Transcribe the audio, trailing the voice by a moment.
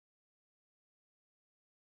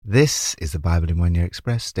This is the Bible in 1 Year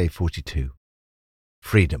Express, day 42.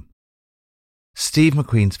 Freedom. Steve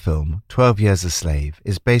McQueen's film, 12 Years a Slave,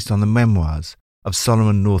 is based on the memoirs of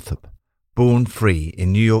Solomon Northup, born free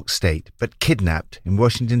in New York State but kidnapped in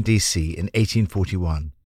Washington, D.C. in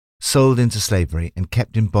 1841, sold into slavery and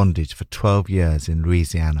kept in bondage for 12 years in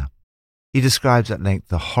Louisiana. He describes at length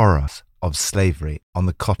the horrors of slavery on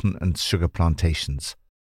the cotton and sugar plantations.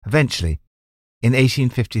 Eventually, in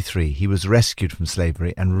 1853, he was rescued from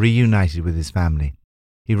slavery and reunited with his family.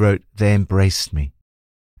 He wrote, "They embraced me,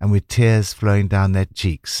 and with tears flowing down their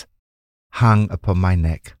cheeks, hung upon my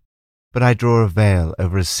neck. But I draw a veil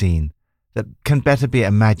over a scene that can better be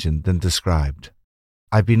imagined than described.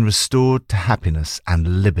 I've been restored to happiness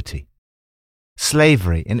and liberty."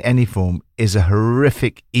 Slavery in any form is a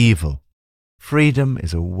horrific evil. Freedom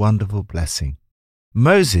is a wonderful blessing.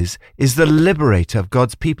 Moses is the liberator of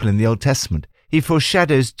God's people in the Old Testament. He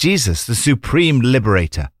foreshadows Jesus, the supreme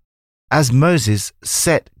liberator. As Moses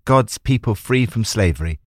set God's people free from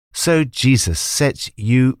slavery, so Jesus sets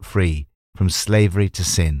you free from slavery to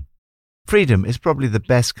sin. Freedom is probably the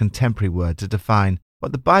best contemporary word to define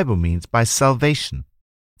what the Bible means by salvation.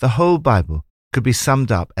 The whole Bible could be summed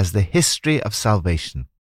up as the history of salvation.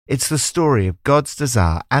 It's the story of God's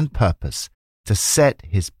desire and purpose to set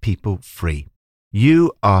his people free.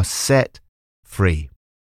 You are set free.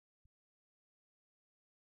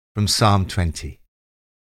 From Psalm 20.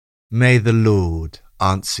 May the Lord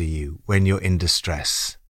answer you when you're in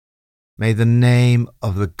distress. May the name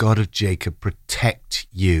of the God of Jacob protect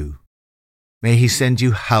you. May he send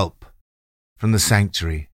you help from the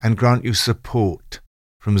sanctuary and grant you support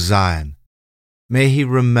from Zion. May he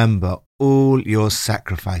remember all your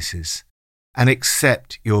sacrifices and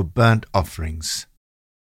accept your burnt offerings.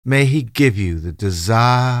 May he give you the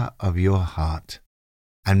desire of your heart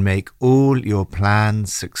and make all your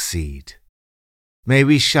plans succeed. May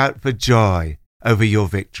we shout for joy over your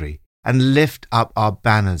victory and lift up our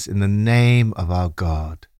banners in the name of our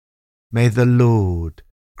God. May the Lord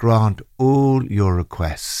grant all your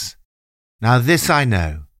requests. Now this I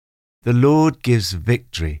know, the Lord gives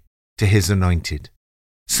victory to his anointed.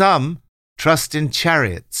 Some trust in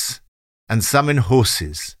chariots and some in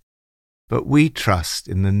horses, but we trust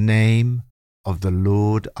in the name of the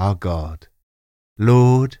Lord our God.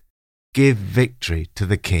 Lord, give victory to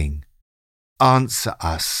the King. Answer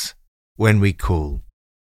us when we call.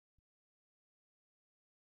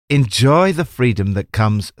 Enjoy the freedom that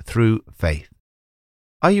comes through faith.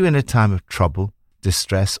 Are you in a time of trouble,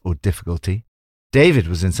 distress, or difficulty? David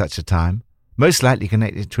was in such a time, most likely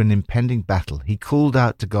connected to an impending battle. He called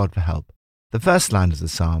out to God for help. The first line of the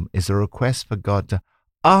psalm is a request for God to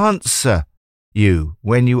answer you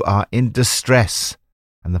when you are in distress.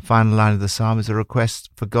 And the final line of the psalm is a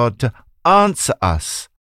request for God to answer us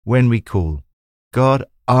when we call. God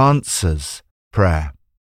answers prayer.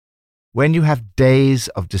 When you have days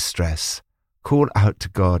of distress, call out to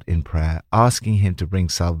God in prayer, asking him to bring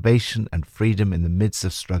salvation and freedom in the midst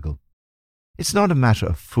of struggle. It's not a matter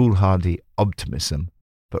of foolhardy optimism,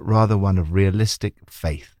 but rather one of realistic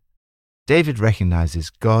faith. David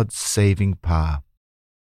recognizes God's saving power,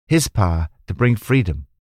 his power to bring freedom.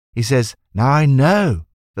 He says, "Now I know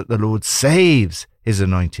that the Lord saves his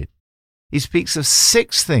anointed." He speaks of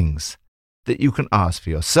 6 things that you can ask for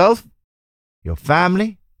yourself, your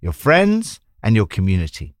family, your friends, and your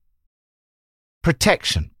community.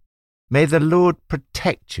 Protection. May the Lord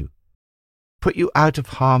protect you, put you out of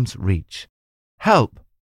harm's reach. Help.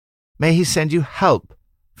 May he send you help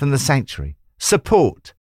from the sanctuary.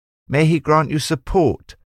 Support. May he grant you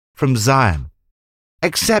support from Zion.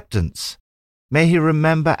 Acceptance. May he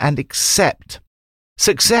remember and accept.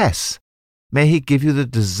 Success. May he give you the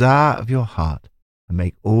desire of your heart and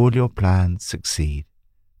make all your plans succeed.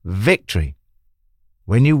 Victory.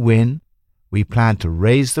 When you win, we plan to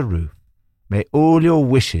raise the roof. May all your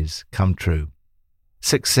wishes come true.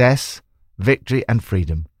 Success, victory, and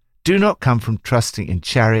freedom do not come from trusting in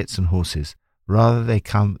chariots and horses. Rather, they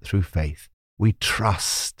come through faith. We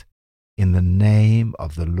trust in the name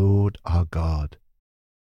of the Lord our God.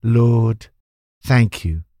 Lord, thank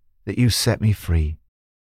you that you set me free.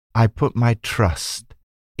 I put my trust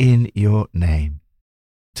in your name.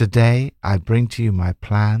 Today I bring to you my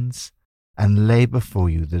plans and lay before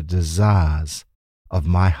you the desires of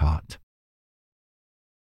my heart.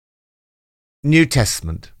 New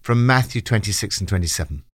Testament from Matthew 26 and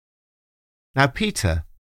 27. Now Peter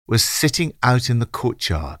was sitting out in the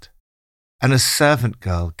courtyard, and a servant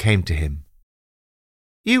girl came to him.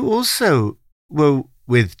 "You also were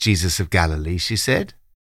with Jesus of Galilee," she said.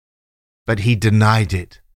 But he denied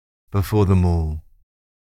it before them all.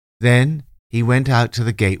 Then he went out to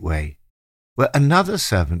the gateway, Well, another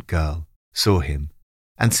servant girl saw him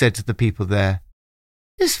and said to the people there,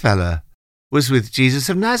 "This fellow was with Jesus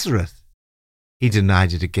of Nazareth." He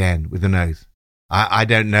denied it again with an oath. I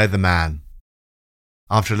don't know the man."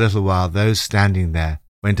 After a little while, those standing there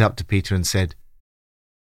went up to Peter and said,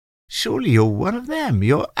 "Surely you're one of them.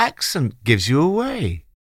 Your accent gives you away."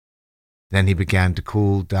 Then he began to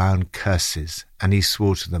call down curses, and he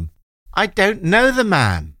swore to them, "I don't know the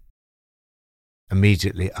man."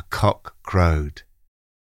 Immediately a cock crowed.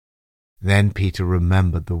 Then Peter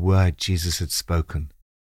remembered the word Jesus had spoken.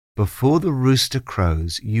 "Before the rooster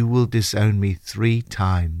crows, you will disown me 3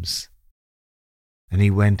 times. And he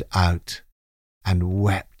went out and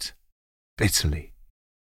wept bitterly.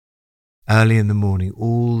 Early in the morning,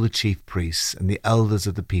 all the chief priests and the elders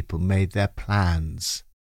of the people made their plans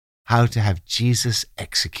how to have Jesus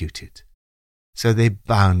executed. So they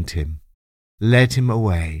bound him, led him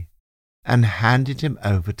away, and handed him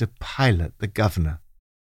over to Pilate the governor.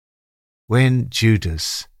 When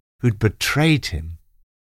Judas, who'd betrayed him,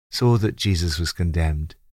 saw that Jesus was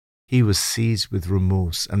condemned, he was seized with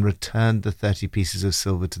remorse and returned the 30 pieces of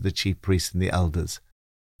silver to the chief priests and the elders.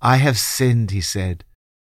 "I have sinned," he said,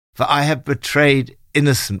 "for I have betrayed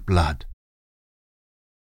innocent blood."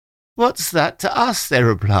 "What's that to us?" they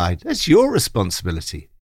replied. "That's your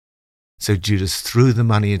responsibility." So Judas threw the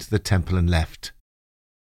money into the temple and left.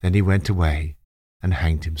 Then he went away and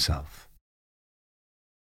hanged himself.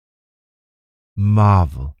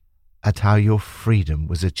 Marvel at how your freedom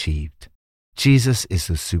was achieved. Jesus is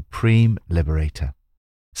the supreme liberator.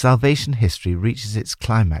 Salvation history reaches its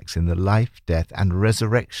climax in the life, death, and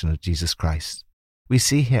resurrection of Jesus Christ. We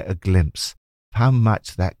see here a glimpse of how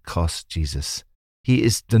much that cost Jesus. He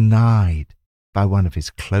is denied by one of his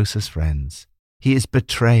closest friends. He is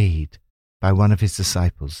betrayed by one of his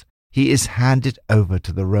disciples. He is handed over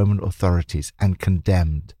to the Roman authorities and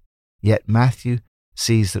condemned. Yet Matthew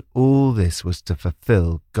sees that all this was to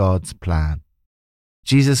fulfill God's plan.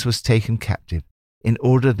 Jesus was taken captive in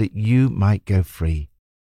order that you might go free.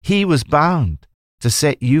 He was bound to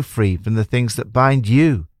set you free from the things that bind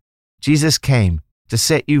you. Jesus came to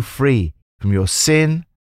set you free from your sin,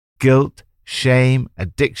 guilt, shame,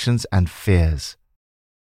 addictions, and fears.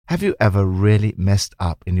 Have you ever really messed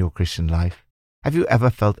up in your Christian life? Have you ever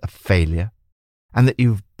felt a failure and that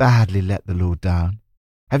you've badly let the Lord down?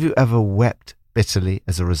 Have you ever wept bitterly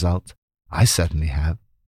as a result? I certainly have.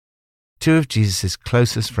 2 of Jesus'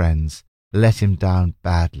 closest friends let him down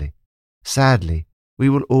badly. Sadly, we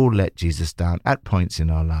will all let Jesus down at points in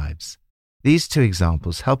our lives. These 2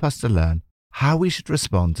 examples help us to learn how we should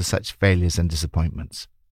respond to such failures and disappointments.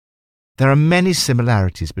 There are many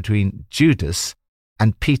similarities between Judas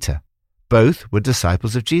and Peter. Both were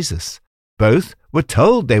disciples of Jesus. Both were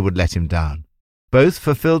told they would let him down. Both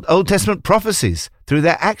fulfilled Old Testament prophecies through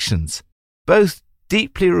their actions. Both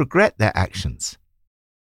deeply regret their actions.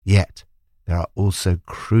 Yet, there are also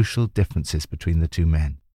crucial differences between the 2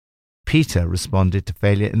 men. Peter responded to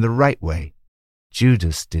failure in the right way.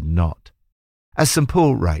 Judas did not. As St.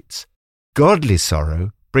 Paul writes, "Godly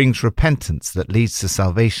sorrow brings repentance that leads to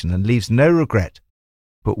salvation and leaves no regret,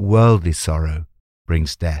 but worldly sorrow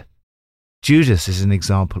brings death." Judas is an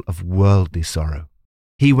example of worldly sorrow.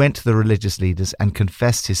 He went to the religious leaders and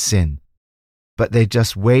confessed his sin, but they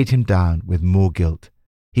just weighed him down with more guilt.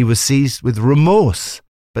 He was seized with remorse,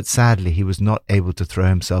 but sadly he was not able to throw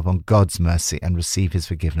himself on God's mercy and receive his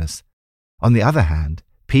forgiveness. On the other hand,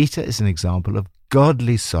 Peter is an example of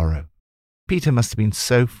godly sorrow. Peter must have been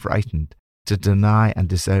so frightened to deny and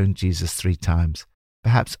disown Jesus 3 times.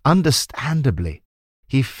 Perhaps understandably,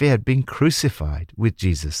 he feared being crucified with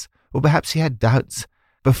Jesus, or perhaps he had doubts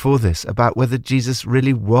before this about whether Jesus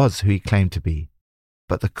really was who he claimed to be.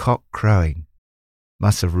 But the cock crowing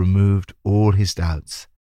must have removed all his doubts.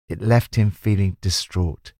 It left him feeling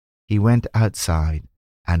distraught. He went outside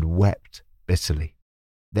and wept bitterly.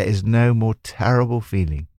 There is no more terrible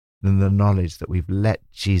feeling than the knowledge that we've let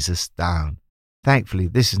Jesus down. Thankfully,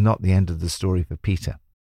 this is not the end of the story for Peter.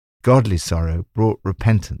 Godly sorrow brought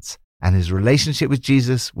repentance, and his relationship with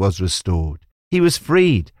Jesus was restored. He was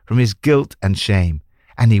freed from his guilt and shame,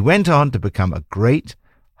 and he went on to become a great,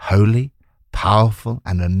 holy, powerful,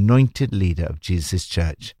 and anointed leader of Jesus'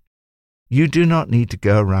 church. You do not need to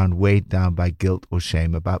go around weighed down by guilt or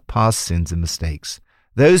shame about past sins and mistakes.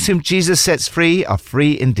 Those whom Jesus sets free are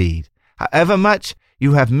free indeed. However much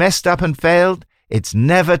you have messed up and failed, it's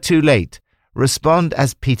never too late. Respond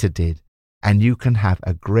as Peter did, and you can have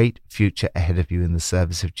a great future ahead of you in the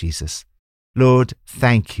service of Jesus. Lord,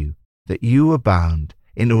 thank you that you were bound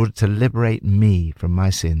in order to liberate me from my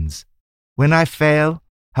sins. When I fail,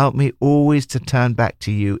 help me always to turn back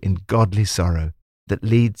to you in godly sorrow, that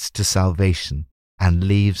leads to salvation and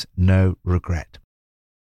leaves no regret.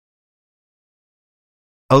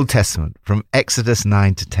 Old Testament, from Exodus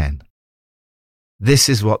 9 to 10. This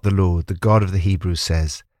is what the Lord, the God of the Hebrews,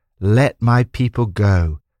 says, "Let my people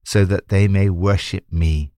go so that they may worship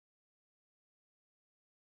me."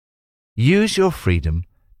 Use your freedom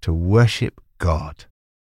to worship God.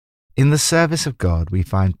 In the service of God, we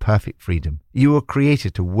find perfect freedom. You were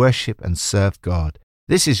created to worship and serve God.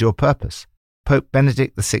 This is your purpose. Pope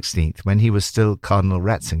Benedict XVI, when he was still Cardinal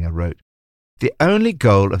Ratzinger, wrote, "The only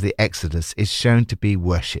goal of the Exodus is shown to be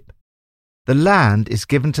worship. The land is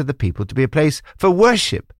given to the people to be a place for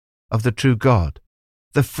worship of the true God.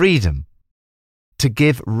 The freedom to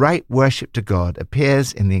give right worship to God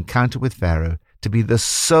appears in the encounter with Pharaoh to be the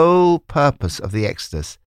sole purpose of the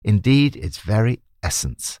Exodus, indeed its very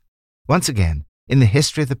essence. Once again, in the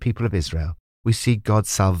history of the people of Israel, we see God's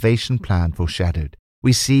salvation plan foreshadowed.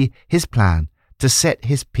 We see his plan to set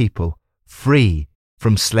his people free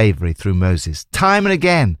from slavery through Moses. Time and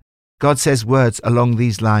again, God says words along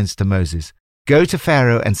these lines to Moses. Go to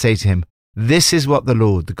Pharaoh and say to him, "This is what the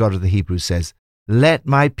Lord, the God of the Hebrews, says. Let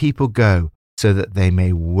my people go so that they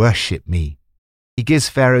may worship me." He gives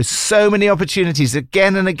Pharaoh so many opportunities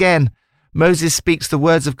again and again. Moses speaks the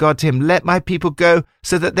words of God to him. Let my people go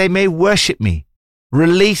so that they may worship me.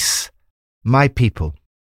 Release my people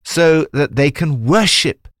so that they can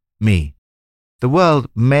worship me. The world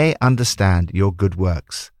may understand your good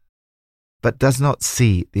works, but does not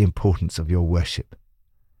see the importance of your worship.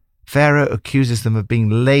 Pharaoh accuses them of being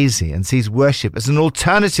lazy and sees worship as an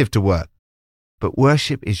alternative to work. But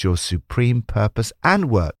worship is your supreme purpose and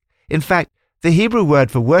work. In fact, the Hebrew word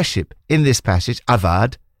for worship in this passage,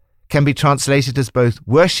 avad, can be translated as both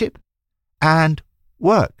worship and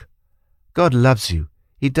work. God loves you.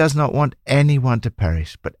 He does not want anyone to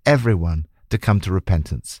perish, but everyone to come to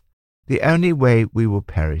repentance. The only way we will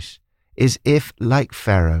perish is if, like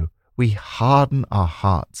Pharaoh, we harden our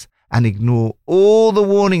hearts and ignore all the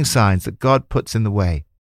warning signs that God puts in the way.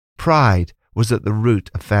 Pride was at the root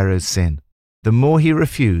of Pharaoh's sin. The more he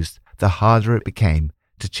refused, the harder it became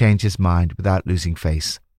to change his mind without losing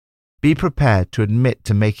face. Be prepared to admit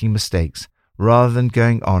to making mistakes rather than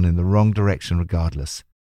going on in the wrong direction regardless.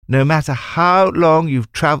 No matter how long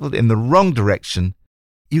you've traveled in the wrong direction,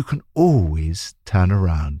 you can always turn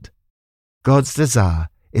around. God's desire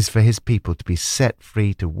is for his people to be set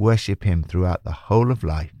free to worship him throughout the whole of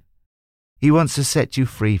life. He wants to set you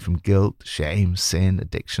free from guilt, shame, sin,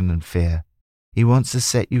 addiction, and fear. He wants to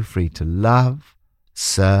set you free to love,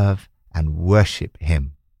 serve, and worship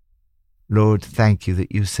him. Lord, thank you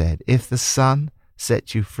that you said, if the Son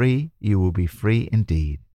sets you free, you will be free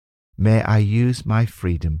indeed. May I use my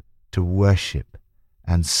freedom to worship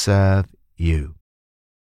and serve you.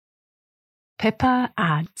 Pippa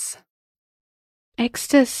adds,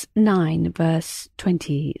 Exodus 9 verse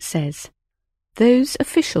 20 says, "Those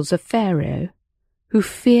officials of Pharaoh who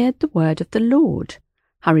feared the word of the Lord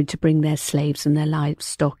hurried to bring their slaves and their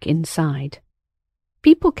livestock inside."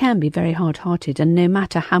 People can be very hard-hearted, and no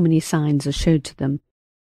matter how many signs are showed to them,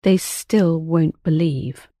 they still won't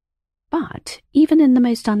believe. But even in the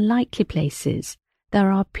most unlikely places,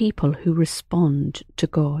 there are people who respond to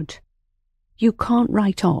God. You can't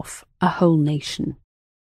write off a whole nation.